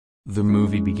The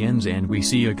movie begins and we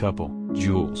see a couple,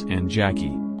 Jules and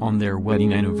Jackie, on their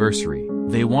wedding anniversary.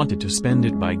 They wanted to spend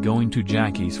it by going to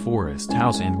Jackie's forest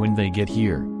house, and when they get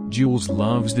here, Jules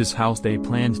loves this house. They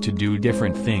planned to do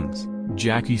different things.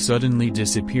 Jackie suddenly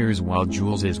disappears while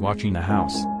Jules is watching the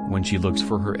house. When she looks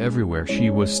for her everywhere, she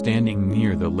was standing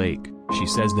near the lake. She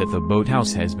says that the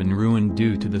boathouse has been ruined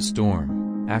due to the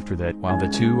storm. After that, while the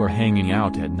two are hanging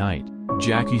out at night,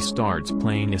 Jackie starts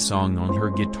playing a song on her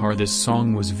guitar. This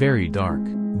song was very dark.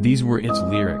 These were its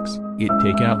lyrics: "It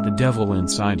take out the devil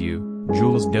inside you."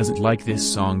 Jules doesn't like this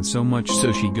song so much,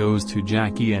 so she goes to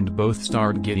Jackie and both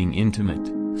start getting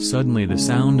intimate. Suddenly the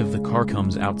sound of the car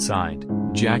comes outside.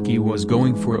 Jackie was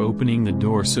going for opening the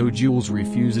door, so Jules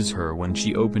refuses her. When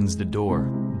she opens the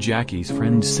door, Jackie's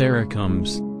friend Sarah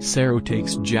comes. Sarah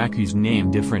takes Jackie's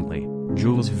name differently.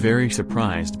 Jules very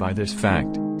surprised by this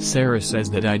fact. Sarah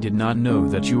says that "I did not know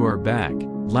that you are back.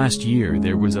 Last year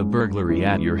there was a burglary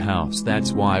at your house.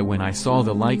 That's why when I saw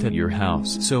the light at your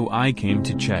house, so I came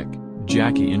to check."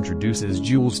 Jackie introduces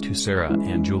Jules to Sarah,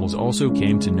 and Jules also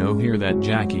came to know here that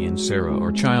Jackie and Sarah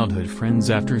are childhood friends.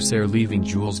 After Sarah leaving,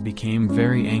 Jules became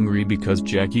very angry because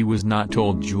Jackie was not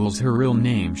told Jules her real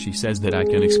name. She says that "I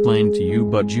can explain to you,"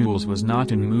 but Jules was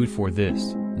not in mood for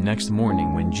this. Next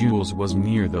morning, when Jules was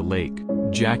near the lake,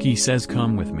 Jackie says,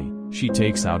 "Come with me." She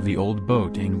takes out the old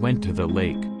boat and went to the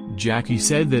lake. Jackie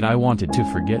said that "I wanted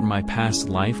to forget my past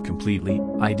life completely.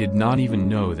 I did not even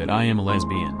know that I am a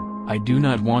lesbian. I do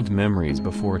not want memories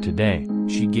before today."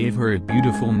 She gave her a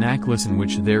beautiful necklace in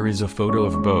which there is a photo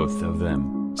of both of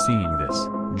them. Seeing this,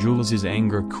 Jules's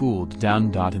anger cooled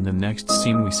down. In the next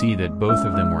scene we see that both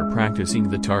of them were practicing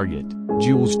the target.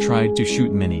 Jules tried to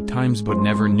shoot many times but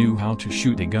never knew how to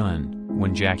shoot a gun.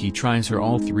 When Jackie tries her,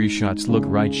 all 3 shots look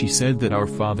right. She said that "Our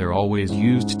father always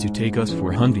used to take us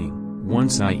for hunting.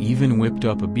 Once I even whipped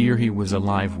up a bear. He was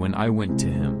alive when I went to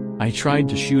him. I tried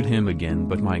to shoot him again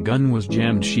but my gun was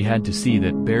jammed." She had to see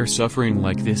that bear suffering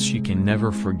like this. She can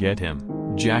never forget him.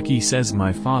 Jackie says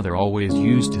 "My father always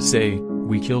used to say,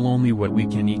 we kill only what we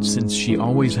can eat," since she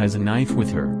always has a knife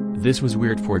with her. This was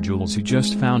weird for Jules, who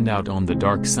just found out on the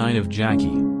dark side of Jackie.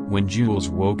 When Jules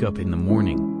woke up in the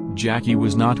morning, Jackie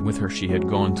was not with her. She had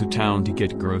gone to town to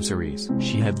get groceries.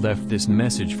 She had left this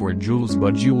message for Jules,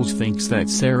 but Jules thinks that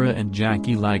Sarah and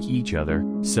Jackie like each other.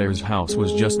 Sarah's house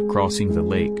was just crossing the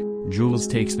lake. Jules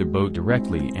takes the boat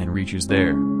directly and reaches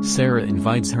there. Sarah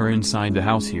invites her inside the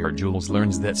house. Here Jules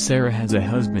learns that Sarah has a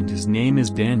husband. His name is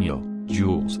Daniel.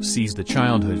 Jules sees the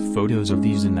childhood photos of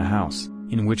these in the house,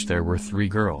 in which there were 3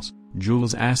 girls.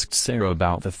 Jules asked Sarah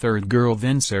about the 3rd girl,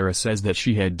 then Sarah says that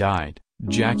she had died.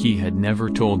 Jackie had never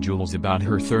told Jules about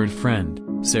her 3rd friend.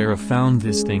 Sarah found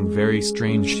this thing very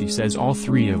strange. She says "All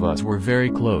 3 of us were very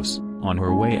close." On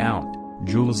her way out,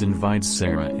 Jules invites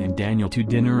Sarah and Daniel to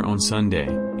dinner on Sunday.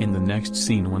 In the next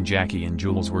scene, when Jackie and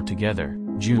Jules were together,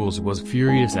 Jules was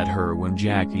furious at her when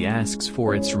Jackie asks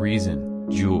for its reason.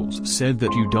 Jules said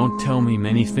that "You don't tell me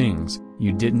many things.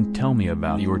 You didn't tell me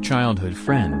about your childhood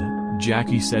friend."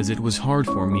 Jackie says "It was hard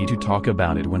for me to talk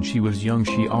about it. When she was young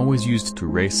she always used to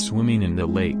race swimming in the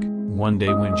lake. One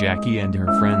day when Jackie and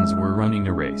her friends were running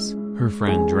a race, her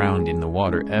friend drowned in the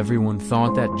water. Everyone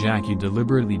thought that Jackie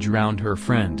deliberately drowned her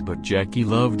friend, but Jackie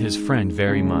loved his friend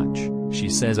very much. She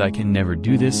says "I can never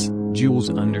do this."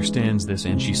 Jules understands this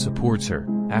and she supports her.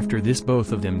 After this,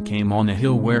 both of them came on a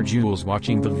hill where Jules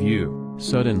watching the view.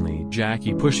 Suddenly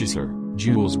Jackie pushes her.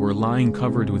 Jules were lying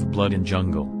covered with blood in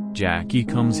jungle. Jackie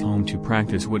comes home to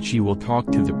practice what she will talk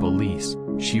to the police.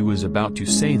 She was about to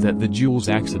say that the Jules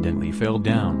accidentally fell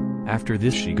down. After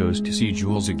this she goes to see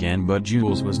Jules again, but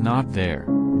Jules was not there.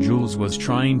 Jules was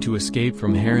trying to escape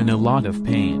from her in a lot of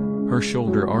pain. Her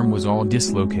shoulder arm was all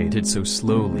dislocated, so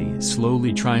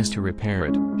slowly tries to repair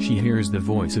it. She hears the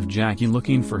voice of Jackie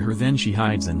looking for her, then she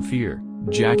hides in fear.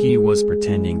 Jackie was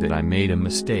pretending that "I made a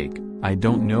mistake. I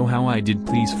don't know how I did,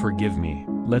 please forgive me.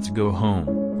 Let's go home."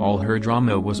 All her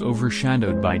drama was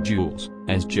overshadowed by Jules.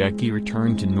 As Jackie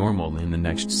returned to normal in the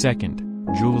next second,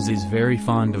 Jules is very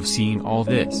fond of seeing all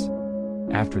this.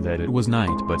 After that it was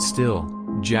night, but still,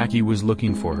 Jackie was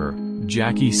looking for her.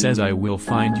 Jackie says "I will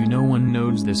find you. No one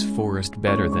knows this forest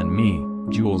better than me."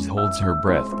 Jules holds her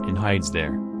breath and hides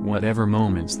there. Whatever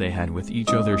moments they had with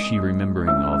each other, she remembering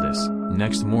all this.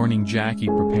 Next morning Jackie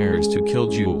prepares to kill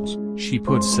Jules. She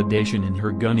puts sedation in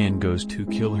her gun and goes to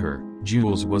kill her.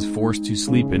 Jules was forced to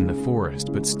sleep in the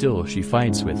forest, but still she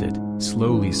fights with it.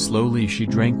 Slowly she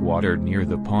drank water near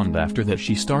the pond. After that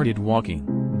she started walking.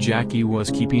 Jackie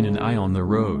was keeping an eye on the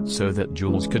road so that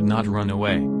Jules could not run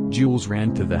away. Jules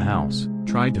ran to the house.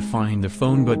 tried to find the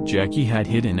phone but Jackie had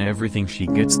hidden everything. She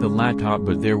gets the laptop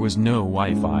but there was no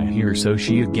Wi-Fi here, so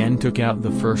she again took out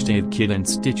the first aid kit and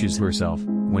stitches herself.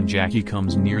 When Jackie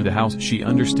comes near the house she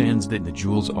understands that the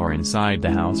jewels are inside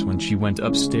the house. When she went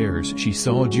upstairs she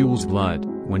saw Jules' blood.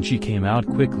 When she came out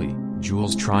quickly,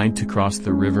 Jules tried to cross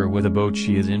the river with a boat.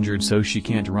 She is injured so she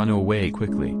can't run away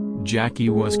quickly. Jackie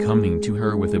was coming to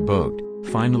her with a boat.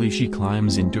 Finally she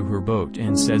climbs into her boat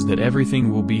and says that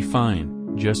everything will be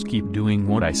fine, just keep doing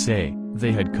what I say.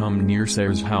 They had come near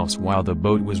Sarah's house while the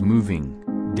boat was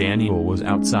moving. Daniel was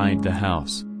outside the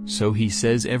house, so he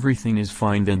says everything is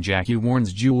fine. Then Jackie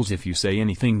warns Jules, if you say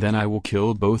anything then I will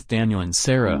kill both Daniel and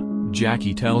Sarah.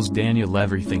 Jackie tells Daniel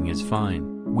everything is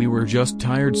fine, we were just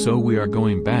tired so we are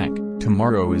going back.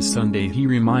 Tomorrow is Sunday. He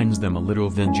reminds them a little.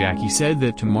 Then Jackie said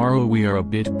that tomorrow we are a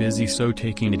bit busy, so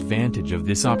taking advantage of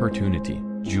this opportunity,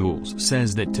 Jules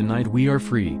says that tonight we are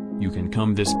free, you can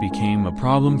come. This became a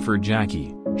problem for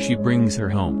Jackie. She brings her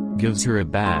home, gives her a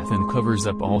bath and covers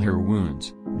up all her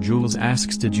wounds. Jules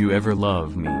asks, did you ever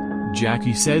love me?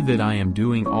 Jackie said that I am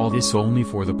doing all this only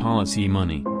for the policy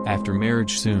money. After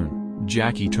marriage soon,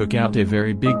 Jackie took out a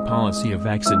very big policy of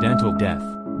accidental death.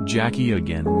 Jackie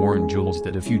again warned Jules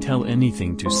that if you tell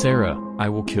anything to Sarah, I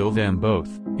will kill them both.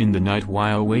 In the night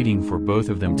while waiting for both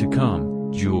of them to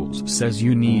come, Jules says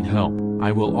you need help,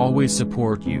 I will always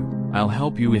support you, I'll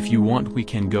help you if you want, we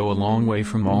can go a long way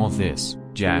from all this.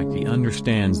 Jackie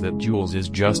understands that Jules is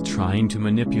just trying to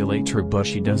manipulate her but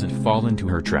she doesn't fall into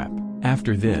her trap.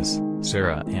 After this,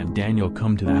 Sarah and Daniel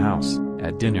come to the house.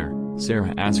 At dinner,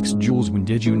 Sarah asks Jules, when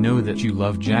did you know that you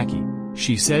loved Jackie?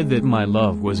 She said that my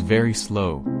love was very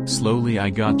slow. Slowly I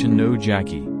got to know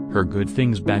Jackie, her good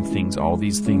things, bad things, all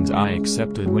these things I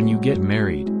accepted. When you get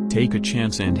married, take a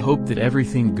chance and hope that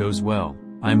everything goes well.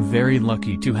 I'm very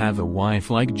lucky to have a wife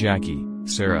like Jackie.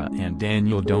 Sarah and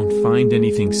Daniel don't find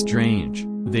anything strange.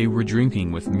 They were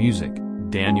drinking with music.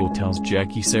 Daniel tells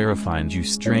Jackie Sarah finds you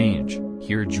strange.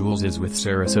 Here Jules is with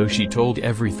Sarah, so she told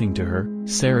everything to her.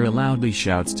 Sarah loudly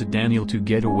shouts to Daniel to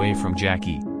get away from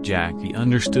Jackie. Jackie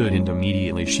understood and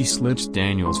immediately she slits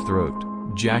Daniel's throat.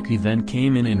 Jackie then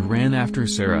came in and ran after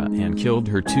Sarah and killed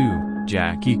her too.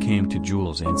 Jackie came to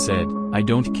Jules and said, I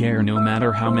don't care, no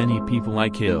matter how many people I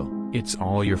kill, it's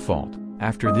all your fault.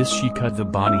 After this she cut the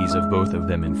bodies of both of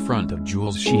them in front of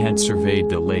Jules. She had surveyed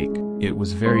the lake. It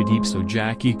was very deep, so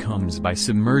Jackie comes by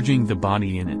submerging the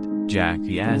body in it.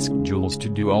 Jackie asked Jules to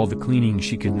do all the cleaning.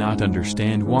 She could not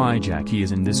understand why Jackie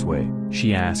is in this way.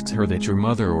 She asks her that your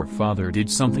mother or father did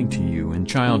something to you in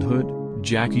childhood.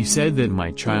 Jackie said that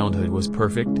my childhood was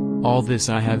perfect, all this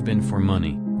I have been for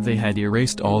money. They had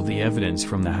erased all the evidence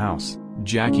from the house.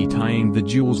 Jackie tying the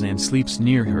Jules and sleeps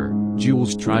near her.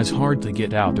 Jules tries hard to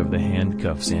get out of the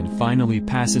handcuffs and finally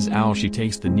passes out. She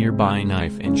takes the nearby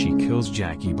knife and she kills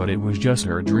Jackie, but it was just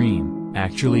her dream.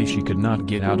 Actually she could not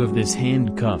get out of this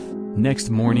handcuff. Next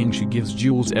morning she gives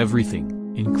Jules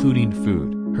everything, including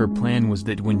food. Her plan was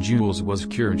that when Jules was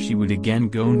cured she would again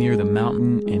go near the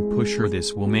mountain and push her.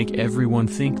 This will make everyone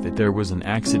think that there was an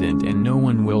accident and no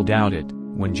one will doubt it.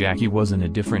 When Jackie was in a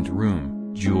different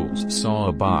room, Jules saw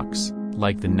a box,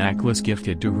 like the necklace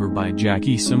gifted to her by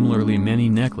Jackie. Similarly, many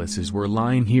necklaces were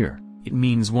lying here. It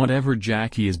means whatever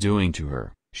Jackie is doing to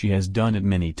her, she has done it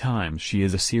many times. She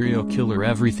is a serial killer.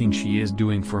 Everything she is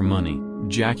doing for money.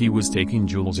 Jackie was taking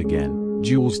Jules again.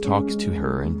 Jules talks to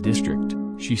her in district.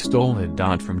 She stole a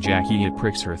dot from Jackie. It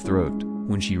pricks her throat.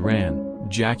 When she ran,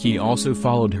 Jackie also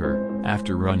followed her.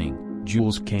 After running,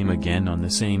 Jules came again on the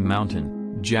same mountain.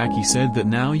 Jackie said that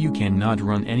now you cannot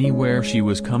run anywhere. She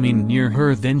was coming near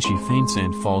her, then she faints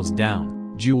and falls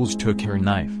down. Jules took her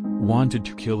knife, wanted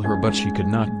to kill her but she could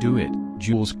not do it.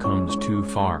 Jules comes too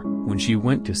far. When she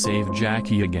went to save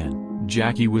Jackie again,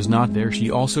 Jackie was not there. She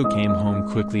also came home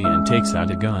quickly and takes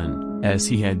out a gun, as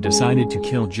he had decided to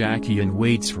kill Jackie, and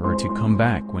waits for her to come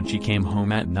back. When she came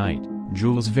home at night,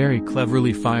 Jules very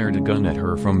cleverly fired a gun at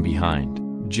her from behind.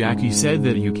 Jackie said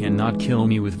that you cannot kill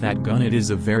me with that gun, it is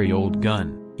a very old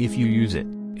gun, if you use it,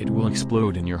 it will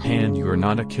explode in your hand, you are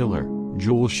not a killer.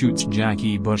 Jules shoots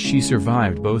Jackie but she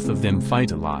survived. Both of them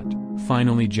fight a lot.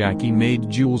 Finally Jackie made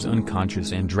Jules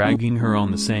unconscious and dragging her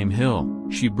on the same hill,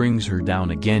 she brings her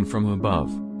down again from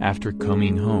above. After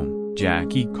coming home,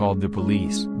 Jackie called the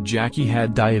police. Jackie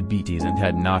had diabetes and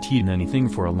had not eaten anything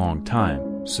for a long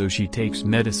time, so she takes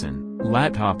medicine.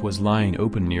 Laptop was lying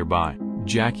open nearby.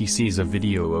 Jackie sees a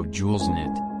video of Jules in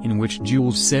it, in which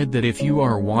Jules said that if you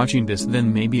are watching this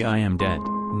then maybe I am dead.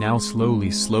 Now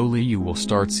slowly you will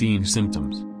start seeing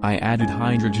symptoms. I added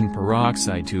hydrogen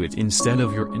peroxide to it instead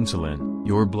of your insulin.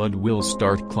 Your blood will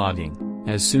start clotting.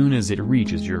 As soon as it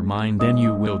reaches your mind then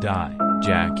you will die.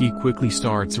 Jackie quickly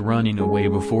starts running away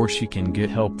before she can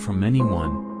get help from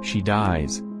anyone. She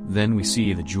dies. Then we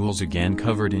see the Jules again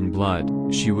covered in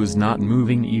blood. She was not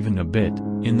moving even a bit.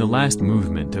 In the last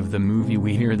movement of the movie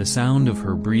we hear the sound of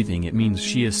her breathing. It means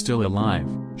she is still alive.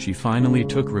 She finally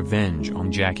took revenge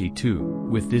on Jackie too.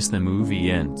 With this the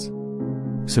movie ends.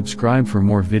 Subscribe for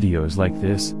more videos like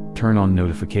this, turn on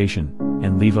notification,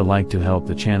 and leave a like to help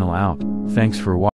the channel out. Thanks for watching.